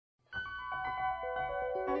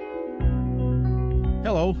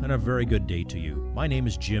Hello, and a very good day to you. My name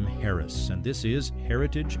is Jim Harris, and this is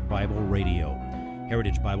Heritage Bible Radio.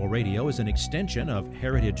 Heritage Bible Radio is an extension of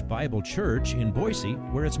Heritage Bible Church in Boise,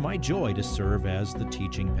 where it's my joy to serve as the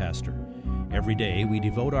teaching pastor. Every day, we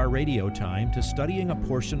devote our radio time to studying a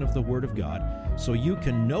portion of the Word of God so you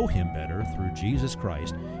can know Him better through Jesus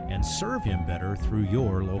Christ and serve Him better through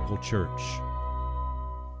your local church.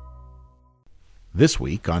 This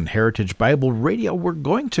week on Heritage Bible Radio, we're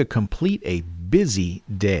going to complete a busy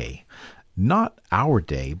day. Not our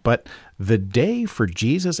day, but the day for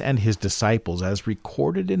Jesus and His disciples as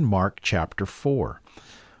recorded in Mark chapter 4.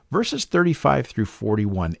 Verses 35 through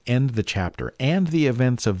 41 end the chapter and the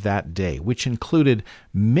events of that day, which included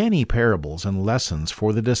many parables and lessons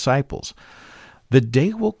for the disciples. The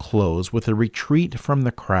day will close with a retreat from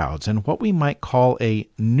the crowds and what we might call a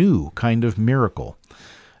new kind of miracle.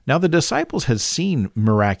 Now, the disciples had seen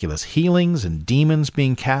miraculous healings and demons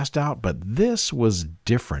being cast out, but this was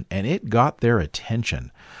different, and it got their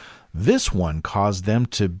attention. This one caused them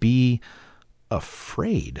to be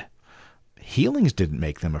afraid. Healings didn't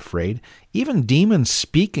make them afraid. Even demons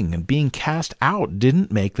speaking and being cast out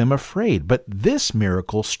didn't make them afraid. But this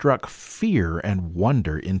miracle struck fear and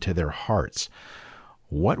wonder into their hearts.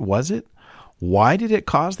 What was it? Why did it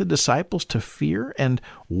cause the disciples to fear? And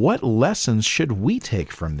what lessons should we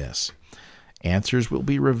take from this? Answers will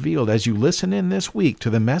be revealed as you listen in this week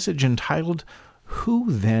to the message entitled,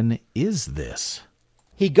 Who Then Is This?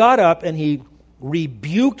 He got up and he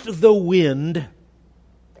rebuked the wind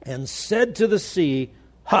and said to the sea,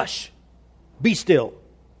 Hush, be still.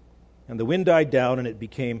 And the wind died down and it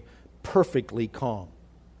became perfectly calm.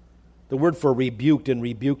 The word for rebuked and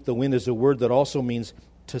rebuked the wind is a word that also means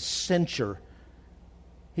to censure.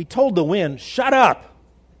 He told the wind, shut up.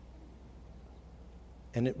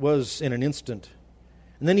 And it was in an instant.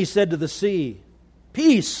 And then he said to the sea,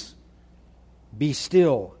 peace, be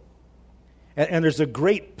still. And there's a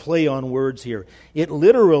great play on words here. It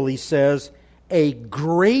literally says, a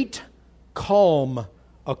great calm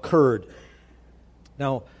occurred.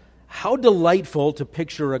 Now, how delightful to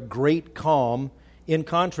picture a great calm in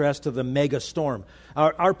contrast to the mega storm.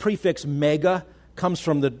 Our prefix mega comes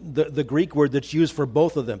from the Greek word that's used for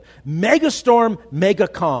both of them. Mega storm, mega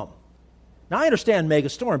calm. Now, I understand mega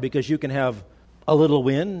storm because you can have a little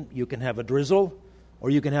wind, you can have a drizzle,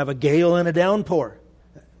 or you can have a gale and a downpour.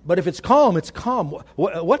 But if it's calm, it's calm.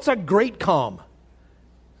 What's a great calm?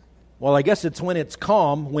 Well, I guess it's when it's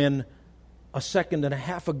calm when a second and a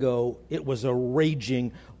half ago it was a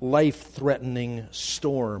raging, life-threatening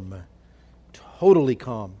storm. Totally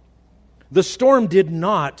calm. The storm did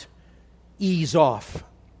not ease off.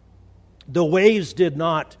 The waves did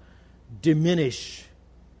not diminish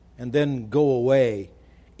and then go away.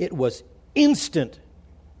 It was instant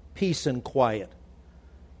peace and quiet.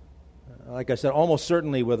 Like I said, almost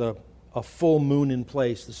certainly with a full moon in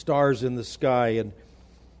place, the stars in the sky, and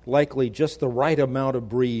likely just the right amount of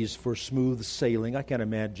breeze for smooth sailing. I can't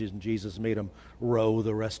imagine Jesus made them row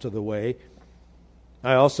the rest of the way.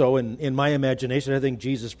 I also, in my imagination, I think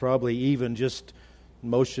Jesus probably even just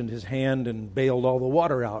motioned his hand and bailed all the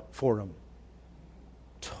water out for him.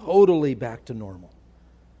 Totally back to normal.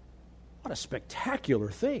 What a spectacular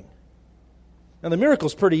thing. Now, the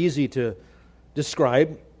miracle's pretty easy to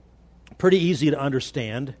describe, pretty easy to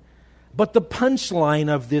understand, but the punchline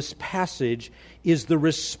of this passage is the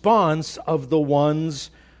response of the ones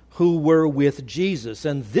who were with Jesus.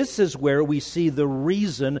 And this is where we see the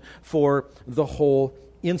reason for the whole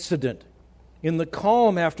incident. In the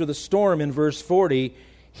calm after the storm in verse 40,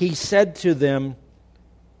 he said to them,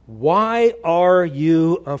 Why are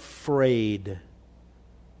you afraid?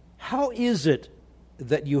 How is it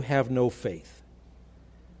that you have no faith?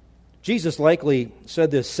 Jesus likely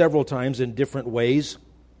said this several times in different ways.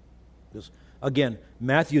 Again,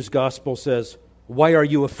 Matthew's gospel says, Why are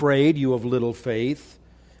you afraid, you of little faith?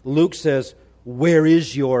 Luke says, Where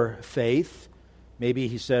is your faith? Maybe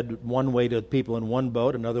he said one way to people in one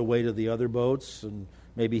boat, another way to the other boats, and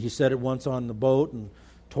maybe he said it once on the boat and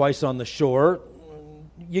twice on the shore.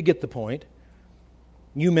 You get the point.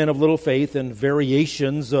 You men of little faith, and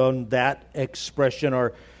variations on that expression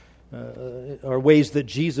are ways that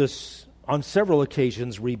Jesus on several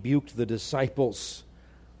occasions rebuked the disciples.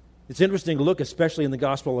 It's interesting to look, especially in the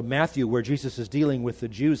Gospel of Matthew, where Jesus is dealing with the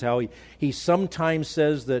Jews, how he sometimes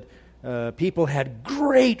says that people had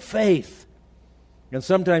great faith. And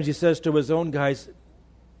sometimes he says to his own guys,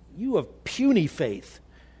 you have puny faith.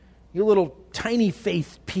 You little tiny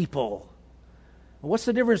faith people. What's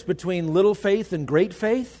the difference between little faith and great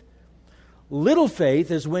faith? Little faith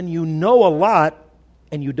is when you know a lot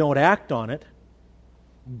and you don't act on it.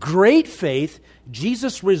 Great faith,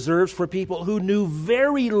 Jesus reserves for people who knew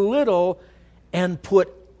very little and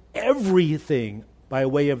put everything by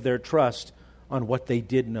way of their trust on what they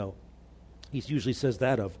did know. He usually says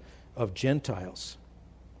that of Gentiles.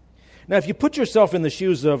 Now, if you put yourself in the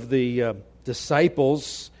shoes of the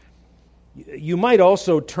disciples, you might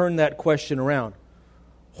also turn that question around.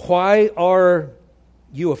 Why are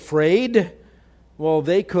you afraid? Well,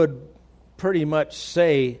 they could pretty much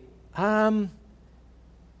say,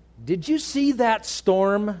 did you see that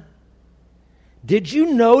storm? Did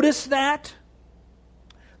you notice that?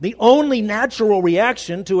 The only natural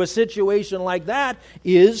reaction to a situation like that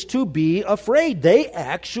is to be afraid. They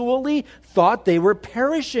actually thought they were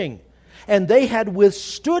perishing. And they had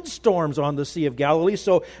withstood storms on the Sea of Galilee,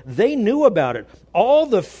 so they knew about it. All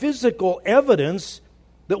the physical evidence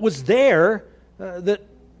that was there that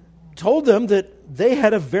told them that they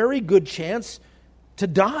had a very good chance to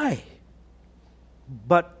die.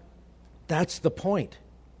 But that's the point.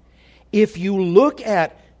 If you look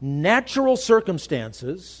at natural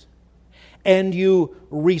circumstances and you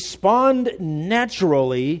respond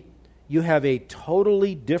naturally, you have a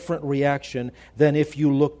totally different reaction than if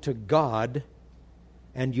you look to God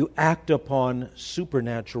and you act upon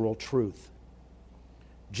supernatural truth.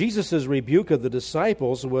 Jesus' rebuke of the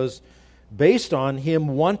disciples was based on him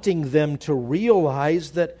wanting them to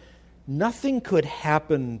realize that nothing could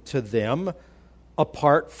happen to them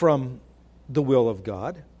apart from the will of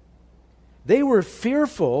God. They were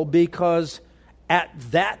fearful because at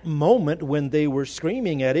that moment when they were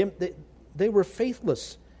screaming at him, they were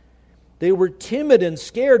faithless. They were timid and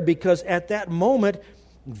scared because at that moment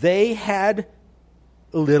they had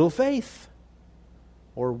little faith.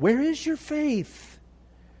 Or where is your faith?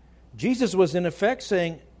 Jesus was in effect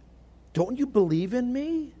saying, don't you believe in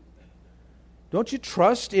me? Don't you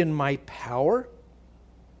trust in my power?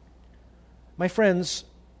 My friends,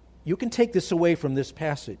 you can take this away from this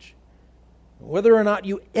passage. Whether or not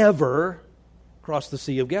you ever cross the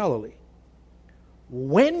Sea of Galilee.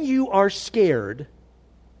 When you are scared,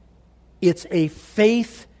 it's a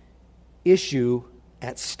faith issue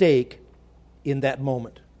at stake in that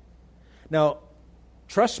moment. Now,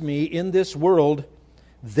 trust me, in this world,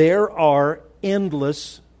 there are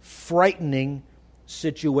endless, frightening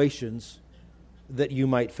situations that you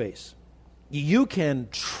might face. You can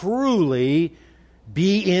truly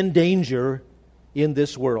be in danger in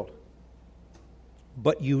this world.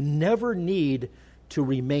 But you never need to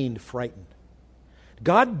remain frightened.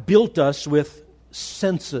 God built us with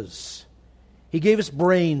senses. He gave us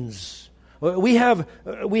brains. We have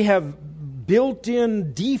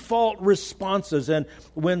built-in default responses, and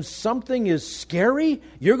when something is scary,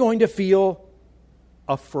 you're going to feel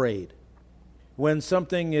afraid. When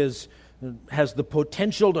something has the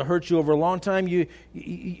potential to hurt you over a long time,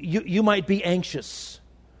 you might be anxious.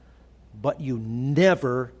 But you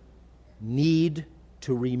never need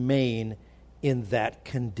to remain in that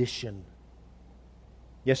condition.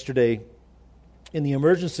 Yesterday, in the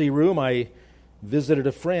emergency room, I visited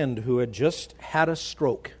a friend who had just had a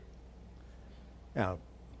stroke. Now,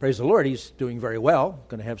 praise the Lord, he's doing very well.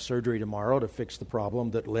 Going to have surgery tomorrow to fix the problem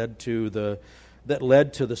that led to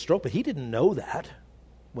the stroke. But he didn't know that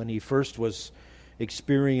when he first was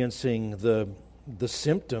experiencing the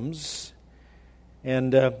symptoms.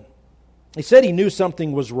 And he said he knew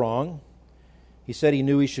something was wrong. He said he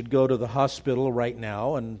knew he should go to the hospital right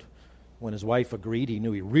now, and when his wife agreed, he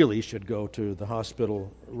knew he really should go to the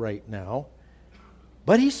hospital right now.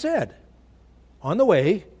 But he said, on the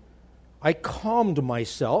way, I calmed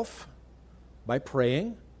myself by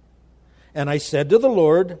praying, and I said to the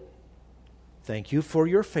Lord, thank you for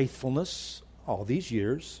your faithfulness all these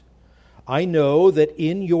years. I know that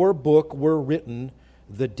in your book were written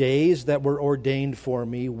the days that were ordained for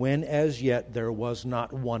me, when as yet there was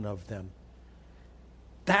not one of them.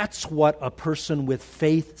 That's what a person with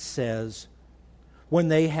faith says when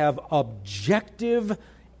they have objective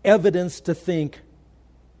evidence to think,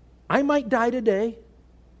 I might die today.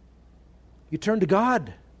 You turn to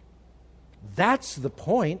God. That's the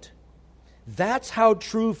point. That's how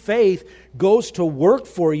true faith goes to work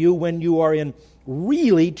for you when you are in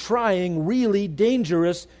really trying, really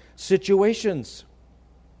dangerous situations.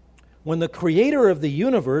 When the creator of the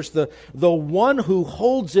universe, the one who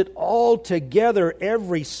holds it all together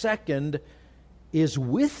every second, is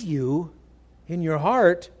with you in your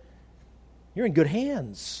heart, you're in good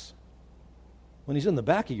hands. When he's in the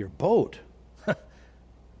back of your boat,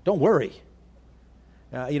 don't worry.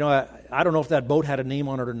 I don't know if that boat had a name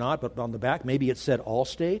on it or not, but on the back, maybe it said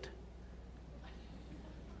Allstate.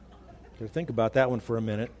 Think about that one for a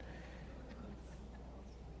minute.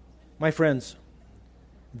 My friends,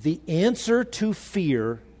 the answer to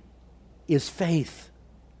fear is faith.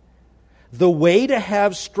 The way to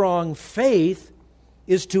have strong faith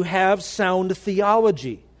is to have sound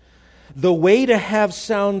theology. The way to have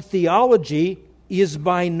sound theology is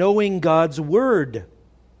by knowing God's Word.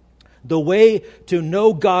 The way to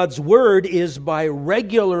know God's Word is by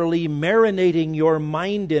regularly marinating your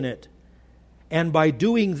mind in it. And by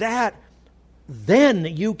doing that, then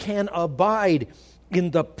you can abide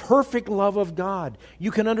in the perfect love of God.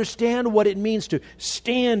 You can understand what it means to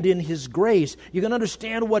stand in His grace. You can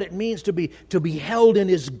understand what it means to be held in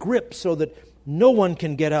His grip so that no one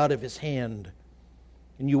can get out of His hand.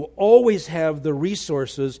 And you always have the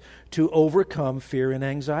resources to overcome fear and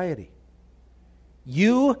anxiety.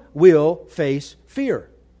 You will face fear.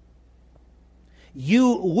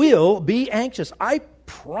 You will be anxious. I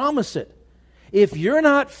promise it. If you're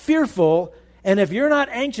not fearful, and if you're not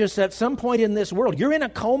anxious at some point in this world, you're in a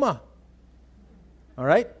coma. All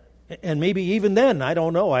right? And maybe even then, I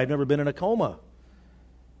don't know. I've never been in a coma.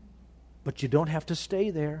 But you don't have to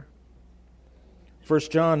stay there. 1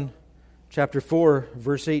 John chapter 4,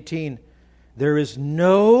 verse 18. There is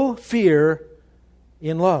no fear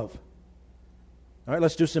in love. All right,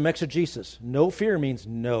 let's do some exegesis. No fear means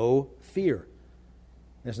no fear.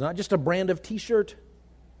 It's not just a brand of t-shirt.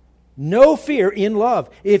 No fear in love.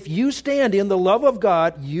 If you stand in the love of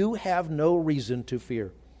God, you have no reason to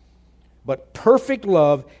fear. But perfect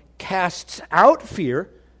love casts out fear.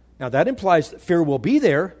 Now that implies that fear will be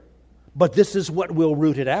there, but this is what will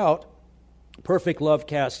root it out. Perfect love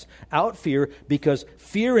casts out fear because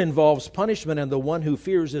fear involves punishment, and the one who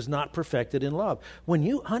fears is not perfected in love. When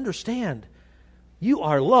you understand you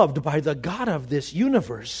are loved by the God of this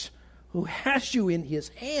universe who has you in His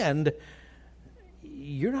hand,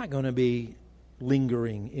 you're not going to be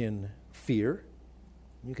lingering in fear.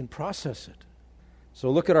 You can process it.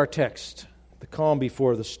 So look at our text. The calm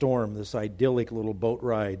before the storm, this idyllic little boat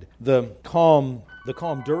ride. The calm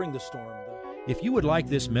during the storm. If you would like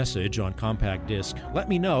this message on compact disc, let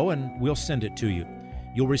me know and we'll send it to you.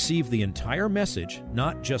 You'll receive the entire message,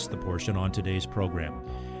 not just the portion on today's program.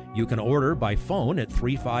 You can order by phone at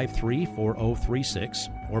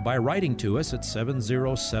 353-4036 or by writing to us at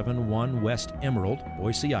 7071 West Emerald,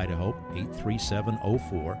 Boise, Idaho,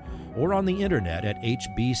 83704, or on the internet at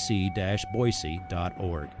hbc-boise.org.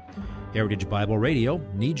 Heritage Bible Radio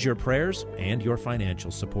needs your prayers and your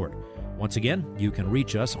financial support. Once again, you can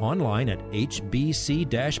reach us online at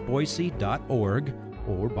hbc-boise.org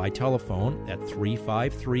or by telephone at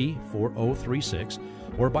 353-4036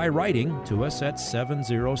 or by writing to us at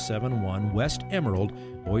 7071 West Emerald,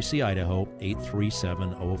 Boise, Idaho,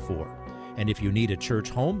 83704. And if you need a church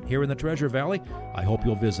home here in the Treasure Valley, I hope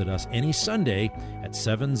you'll visit us any Sunday at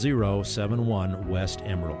 7071 West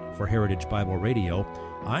Emerald. For Heritage Bible Radio,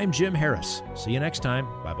 I'm Jim Harris. See you next time.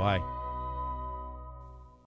 Bye-bye.